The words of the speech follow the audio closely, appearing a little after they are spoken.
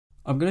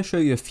I'm going to show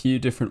you a few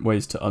different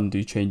ways to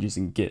undo changes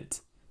in Git.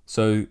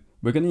 So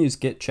we're going to use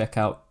git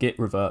checkout, git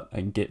revert,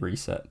 and git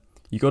reset.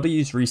 You got to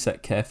use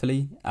reset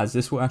carefully, as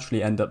this will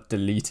actually end up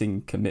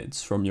deleting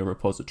commits from your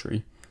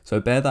repository. So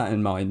bear that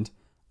in mind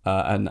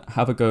and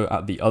have a go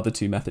at the other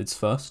two methods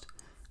first.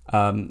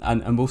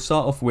 And we'll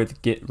start off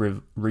with git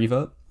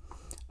revert.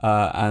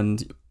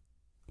 And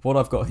what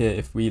I've got here,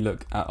 if we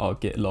look at our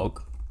git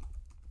log,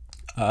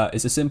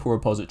 it's a simple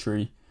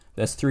repository.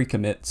 There's 3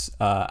 commits,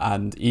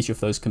 and each of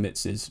those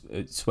commits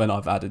it's when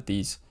I've added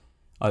these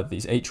either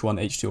these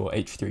h1, h2, or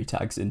h3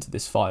 tags into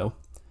this file.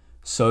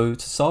 So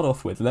to start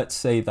off with, let's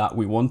say that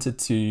we wanted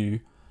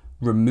to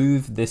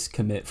remove this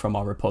commit from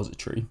our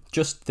repository,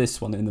 just this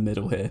one in the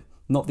middle here,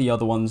 not the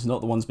other ones,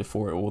 not the ones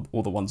before it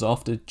or the ones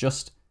after,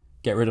 just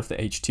get rid of the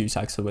h2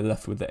 tag, so we're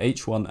left with the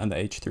h1 and the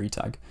h3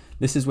 tag.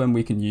 This is when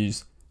we can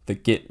use the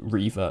git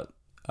revert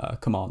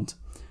command.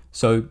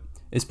 So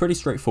it's pretty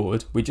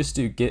straightforward. We just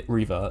do git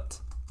revert,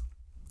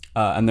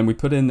 and then we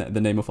put in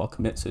the name of our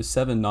commit, so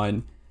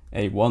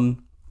 79A1,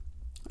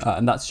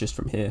 and that's just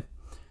from here.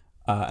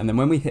 And then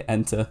when we hit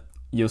enter,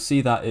 you'll see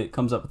that it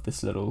comes up with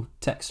this little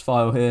text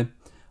file here,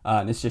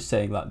 and it's just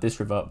saying that this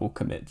revert will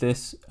commit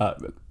this,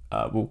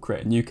 will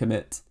create a new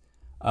commit,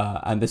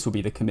 and this will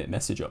be the commit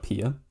message up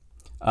here.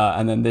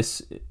 And then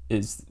this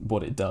is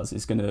what it does.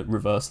 It's going to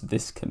reverse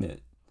this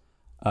commit.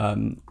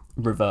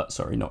 Revert,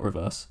 sorry, not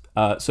reverse.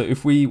 So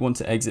if we want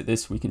to exit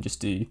this, we can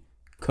just do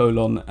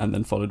colon and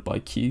then followed by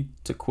Q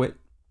to quit.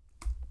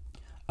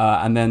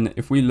 And then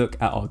if we look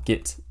at our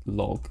git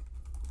log,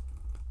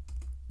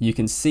 you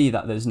can see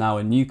that there's now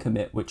a new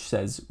commit which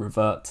says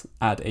revert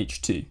add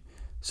h2.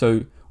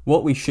 So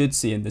what we should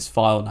see in this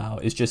file now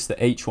is just the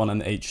h1 and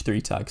the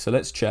h3 tag. So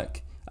let's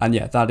check. And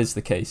yeah, that is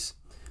the case.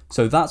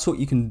 So that's what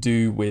you can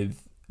do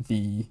with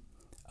the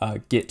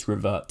git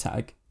revert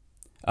tag,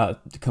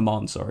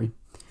 command, sorry.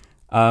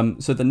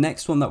 So the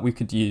next one that we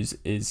could use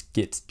is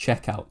git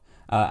checkout.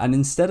 And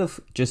instead of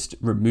just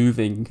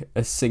removing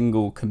a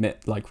single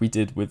commit like we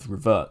did with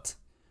revert,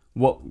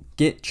 what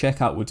git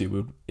checkout will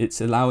do, it's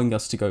allowing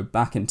us to go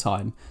back in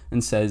time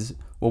and says,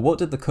 well, what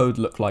did the code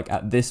look like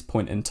at this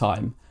point in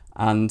time?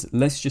 And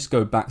let's just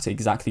go back to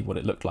exactly what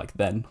it looked like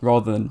then,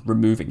 rather than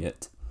removing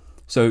it.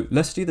 So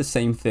let's do the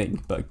same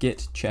thing, but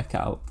git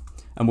checkout,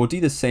 and we'll do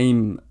the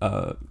same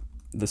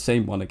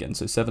one again,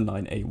 so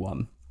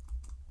 79A1.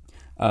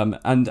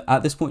 And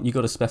at this point, you've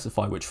got to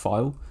specify which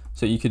file.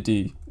 So you could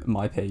do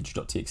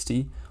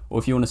mypage.txt, or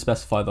if you want to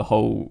specify the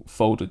whole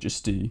folder,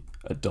 just do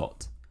a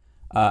dot.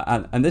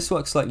 And this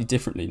works slightly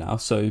differently now.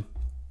 So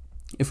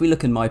if we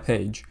look in my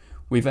page,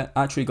 we've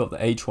actually got the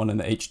h1 and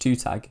the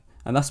h2 tag,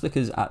 and that's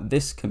because at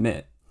this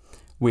commit,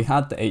 we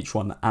had the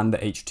h1 and the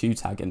h2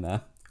 tag in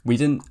there. We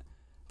didn't.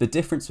 The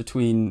difference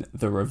between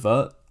the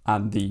revert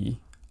and the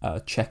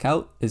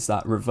checkout is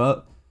that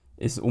revert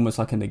is almost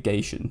like a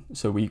negation.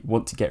 So we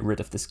want to get rid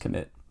of this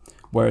commit.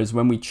 Whereas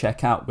when we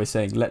check out, we're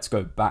saying, let's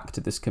go back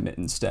to this commit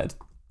instead.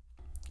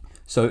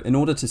 So in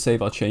order to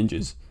save our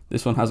changes,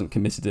 this one hasn't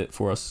committed it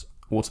for us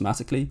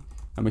automatically.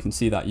 And we can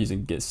see that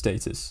using git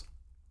status.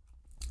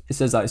 It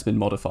says that it's been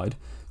modified.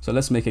 So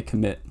let's make a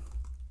commit.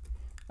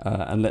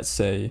 And let's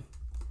say,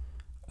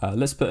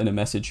 let's put in a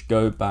message,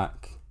 go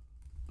back,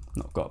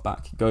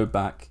 go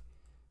back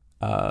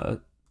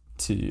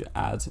to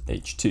add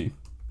h2.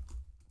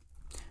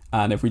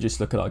 And if we just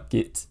look at our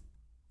git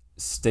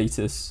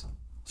status,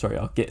 sorry,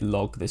 our git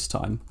log this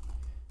time,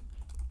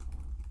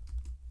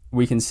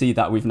 we can see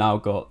that we've now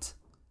got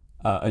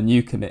a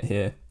new commit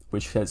here,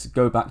 which says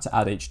go back to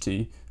add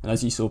h2. And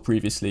as you saw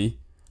previously,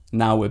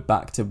 now we're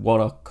back to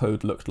what our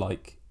code looked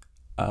like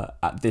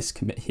at this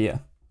commit here.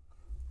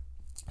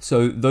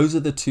 So those are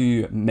the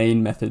 2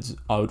 main methods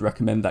I would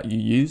recommend that you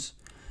use.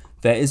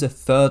 There is a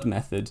third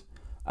method,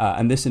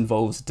 and this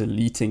involves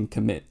deleting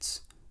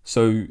commits.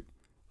 So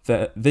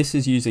this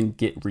is using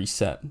git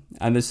reset,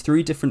 and there's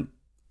 3 different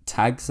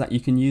tags that you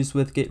can use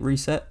with git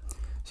reset.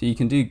 So you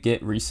can do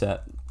git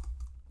reset,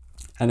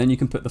 and then you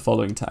can put the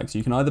following tags.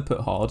 You can either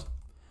put hard,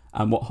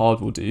 and what hard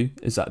will do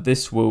is that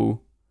this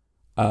will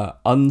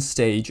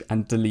unstage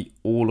and delete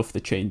all of the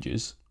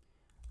changes.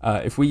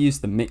 If we use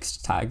the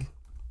mixed tag,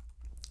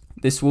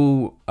 this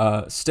will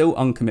still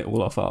uncommit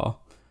all of our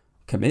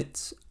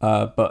commits,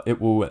 but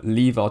it will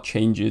leave our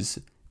changes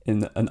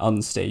in an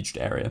unstaged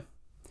area.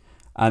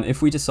 And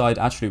if we decide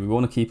actually we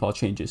want to keep our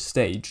changes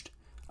staged,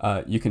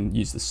 you can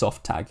use the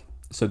soft tag.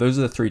 So those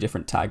are the 3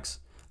 different tags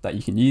that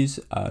you can use.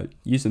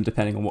 Use them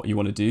depending on what you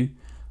want to do.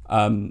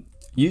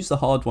 Use the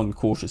hard one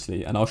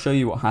cautiously, and I'll show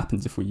you what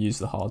happens if we use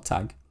the hard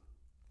tag.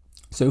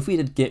 So if we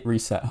did git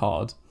reset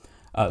hard,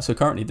 so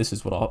currently this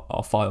is what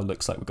our file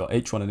looks like. We've got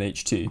h1 and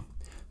h2.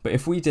 But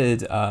if we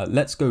did,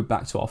 let's go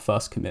back to our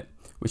first commit,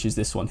 which is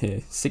this one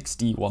here,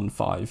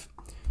 6d15.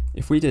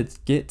 If we did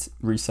git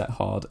reset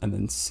hard and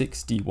then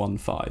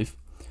 6d15,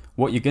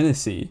 what you're going to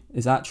see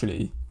is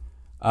actually,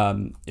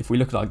 if we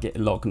look at our git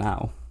log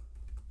now,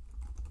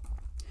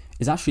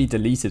 it's actually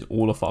deleted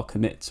all of our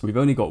commits. We've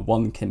only got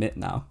 1 commit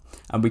now,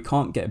 and we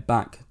can't get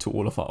back to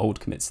all of our old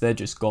commits. They're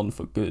just gone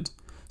for good.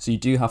 So you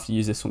do have to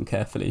use this one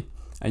carefully.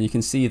 And you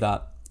can see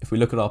that if we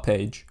look at our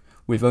page,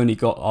 we've only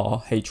got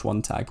our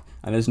h1 tag,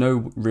 and there's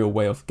no real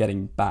way of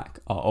getting back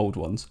our old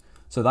ones.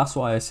 So that's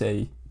why I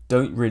say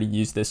don't really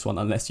use this one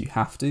unless you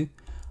have to.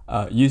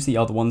 Use the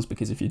other ones,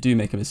 because if you do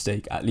make a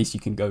mistake, at least you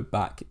can go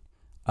back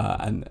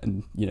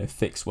and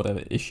fix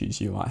whatever issues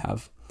you might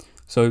have.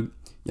 So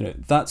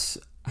that's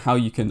how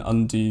you can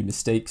undo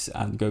mistakes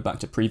and go back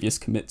to previous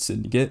commits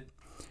in Git.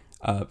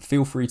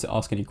 Feel free to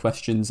ask any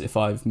questions if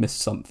I've missed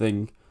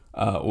something,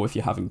 or if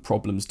you're having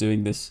problems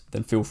doing this,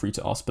 then feel free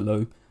to ask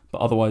below. But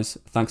otherwise,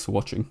 thanks for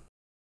watching.